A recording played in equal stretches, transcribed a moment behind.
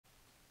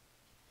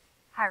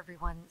Hi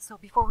everyone. So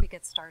before we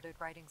get started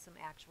writing some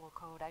actual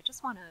code, I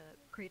just want to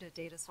create a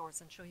data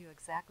source and show you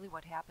exactly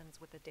what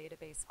happens with the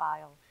database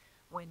file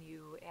when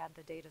you add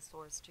the data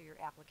source to your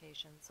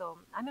application. So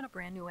I'm in a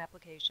brand new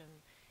application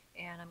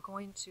and I'm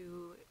going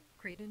to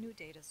create a new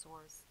data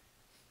source.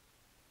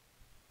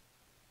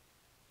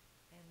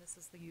 And this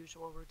is the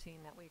usual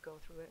routine that we go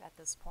through at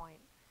this point.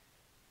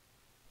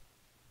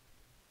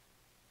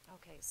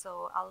 Okay,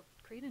 so I'll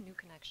create a new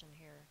connection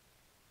here.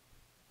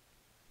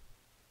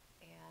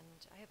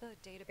 And I have a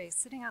database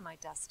sitting on my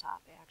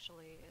desktop,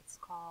 actually. It's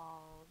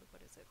called,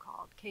 what is it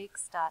called?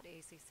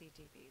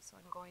 Cakes.accdb. So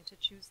I'm going to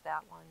choose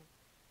that one.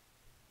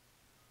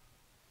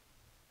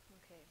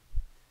 Okay.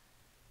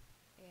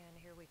 And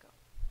here we go.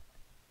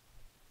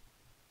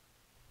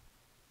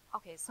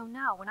 Okay, so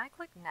now when I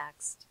click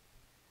next,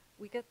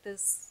 we get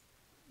this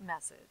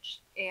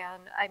message.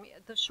 And I mean,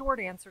 the short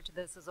answer to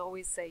this is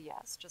always say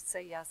yes. Just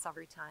say yes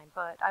every time.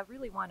 But I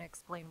really want to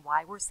explain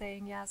why we're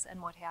saying yes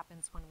and what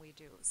happens when we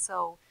do.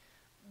 So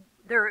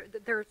there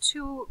are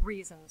two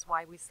reasons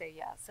why we say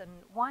yes, and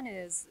one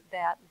is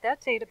that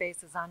that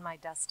database is on my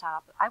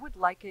desktop. I would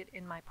like it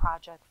in my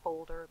project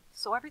folder,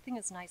 so everything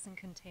is nice and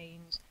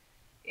contained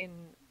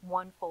in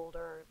one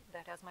folder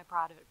that has my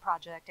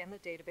project and the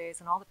database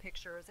and all the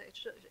pictures.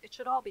 It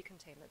should all be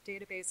contained. The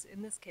database,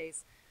 in this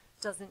case,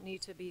 doesn't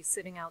need to be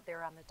sitting out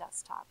there on the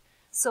desktop.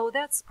 So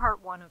that's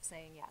part one of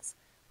saying yes.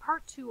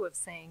 Part two of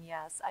saying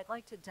yes, I'd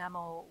like to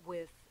demo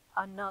with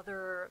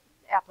another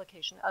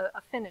application, a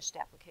finished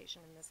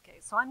application in this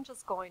case. So I'm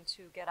just going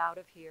to get out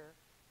of here.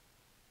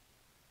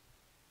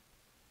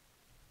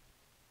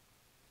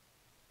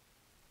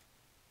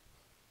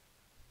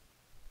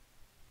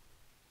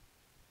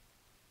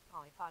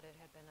 Oh, I thought I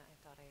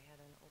had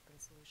an open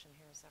solution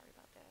here. Sorry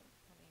about that.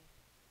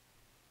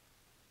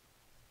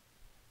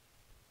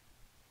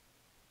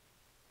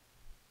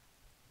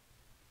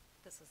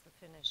 This is the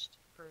finished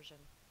version.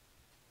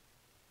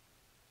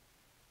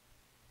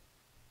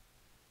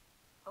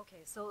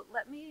 Okay, so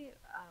let me,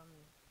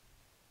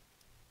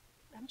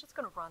 I'm just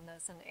going to run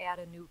this and add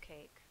a new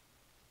cake.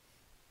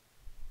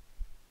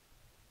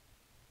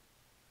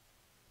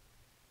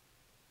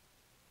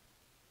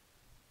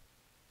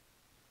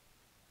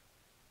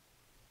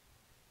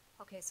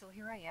 Okay, so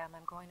here I am.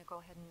 I'm going to go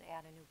ahead and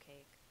add a new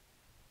cake.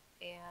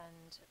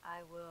 And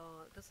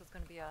this is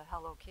going to be a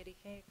Hello Kitty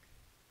cake.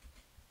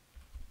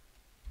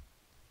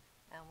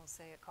 And we'll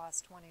say it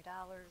costs $20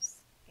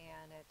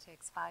 and it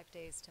takes 5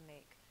 days to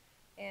make.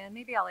 And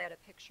maybe I'll add a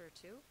picture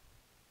too.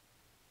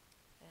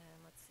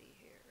 And let's see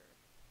here.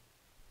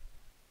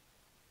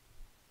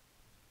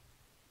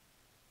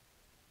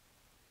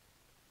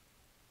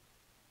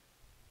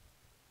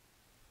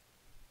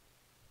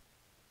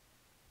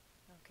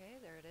 Okay,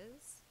 there it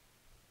is.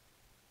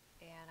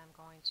 And I'm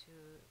going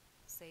to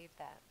save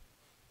that.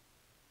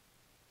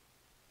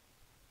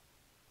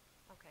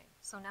 Okay,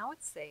 so now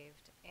it's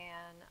saved,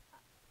 and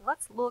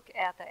let's look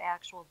at the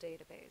actual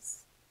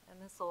database.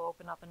 And this will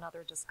open up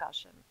another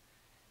discussion,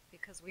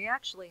 because we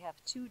actually have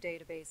two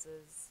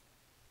databases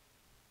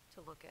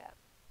to look at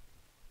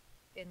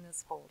in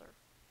this folder.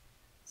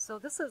 So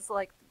this is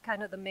like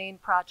kind of the main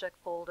project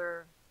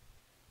folder,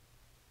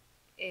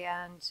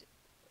 and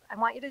I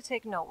want you to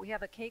take note, we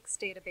have a cakes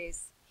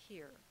database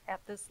here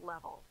at this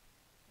level,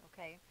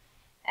 okay?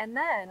 And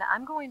then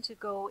I'm going to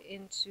go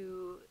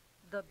into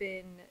the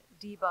bin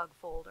debug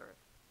folder,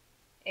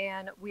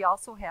 and we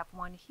also have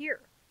one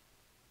here.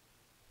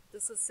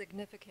 This is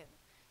significant.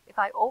 If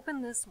I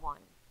open this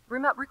one,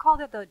 recall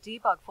that the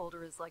debug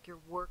folder is like your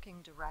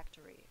working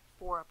directory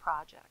for a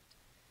project.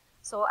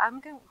 So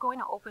I'm going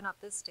to open up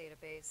this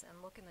database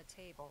and look in the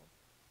table.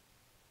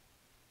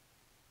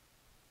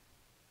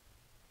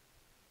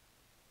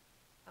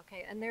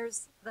 Okay, and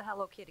there's the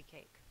Hello Kitty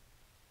cake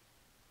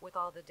with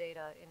all the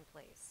data in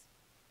place.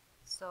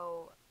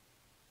 So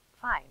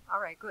fine, all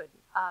right, good.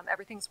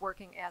 Everything's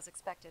working as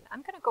expected.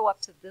 I'm going to go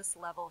up to this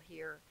level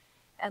here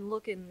and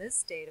look in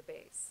this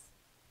database,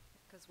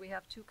 because we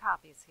have two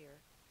copies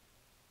here.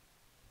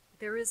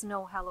 There is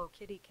no Hello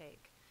Kitty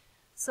cake.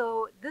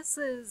 So this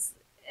is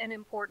an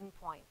important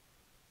point.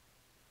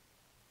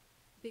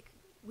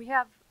 We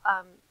have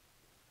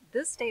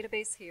this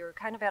database here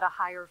kind of at a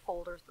higher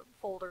folder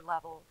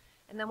level,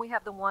 and then we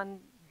have the one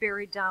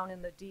buried down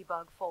in the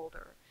debug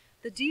folder.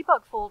 The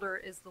debug folder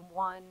is the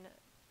one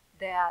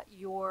that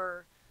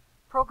your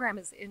program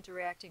is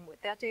interacting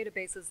with. That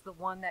database is the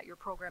one that your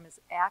program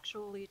is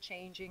actually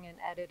changing and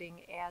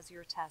editing as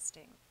you're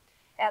testing.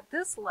 At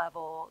this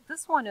level,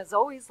 this one is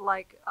always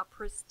like a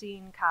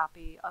pristine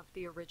copy of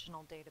the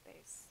original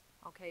database.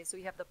 Okay, so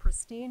you have the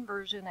pristine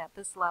version at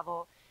this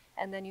level,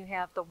 and then you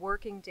have the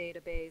working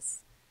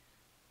database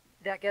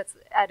that gets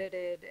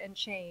edited and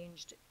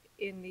changed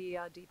in the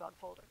debug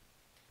folder.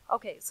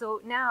 Okay,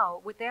 so now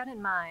with that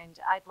in mind,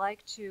 I'd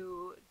like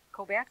to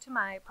go back to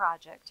my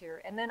project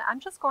here, and then I'm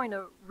just going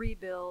to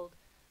rebuild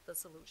the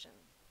solution.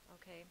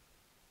 Okay,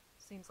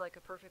 seems like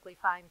a perfectly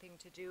fine thing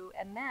to do.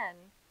 And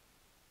then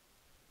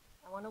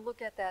I want to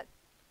look at that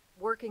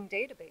working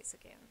database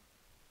again.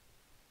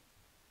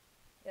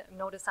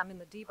 Notice I'm in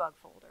the debug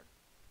folder.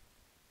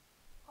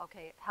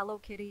 Okay, Hello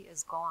Kitty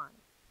is gone.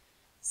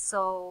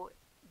 So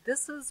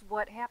this is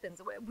what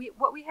happens.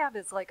 What we have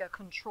is like a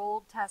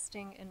controlled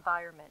testing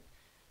environment.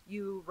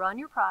 You run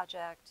your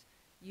project,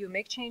 you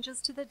make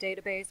changes to the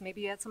database,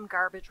 maybe you add some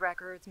garbage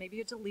records, maybe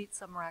you delete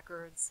some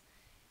records,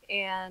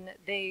 and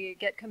they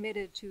get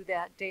committed to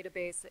that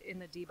database in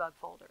the debug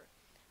folder.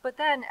 But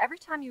then every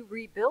time you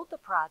rebuild the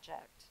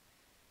project,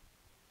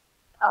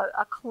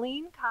 a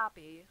clean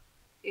copy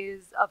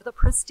is of the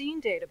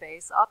pristine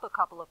database up a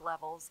couple of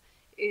levels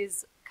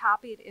is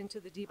copied into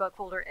the debug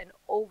folder and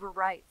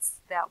overwrites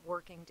that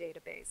working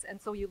database.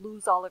 And so you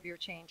lose all of your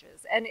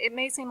changes. And it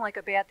may seem like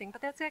a bad thing,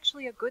 but that's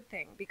actually a good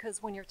thing,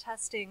 because when you're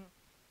testing,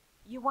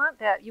 you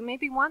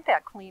maybe want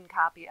that clean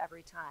copy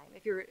every time.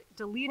 If you're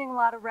deleting a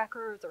lot of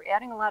records or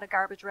adding a lot of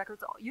garbage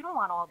records, you don't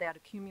want all that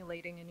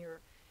accumulating in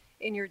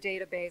your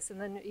database, and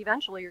then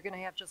eventually you're going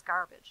to have just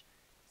garbage.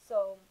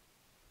 So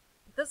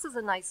this is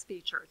a nice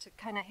feature to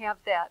kind of have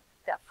that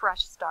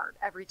fresh start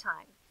every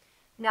time.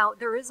 Now,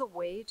 there is a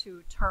way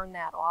to turn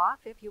that off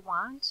if you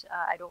want.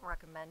 I don't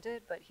recommend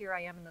it, but here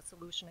I am in the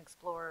Solution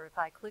Explorer. If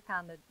I click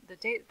on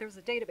there's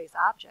a database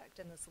object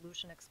in the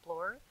Solution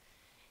Explorer,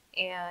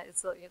 and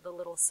it's the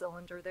little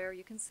cylinder there.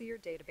 You can see your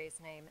database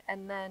name.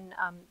 And then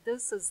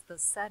this is the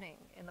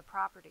setting in the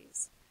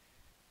properties.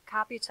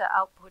 Copy to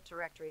output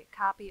directory,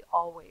 copy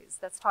always.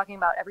 That's talking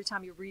about every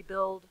time you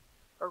rebuild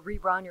or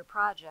rerun your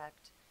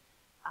project,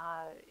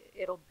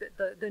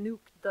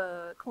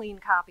 the clean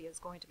copy is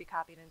going to be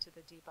copied into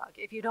the debug.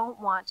 If you don't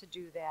want to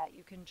do that,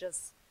 you can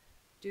just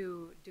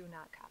do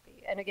not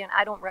copy. And again,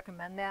 I don't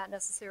recommend that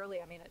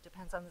necessarily. I mean, it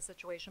depends on the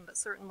situation, but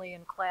certainly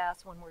in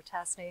class when we're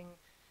testing,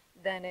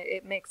 then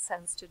it makes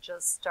sense to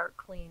just start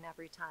clean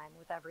every time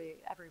with every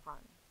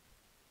run.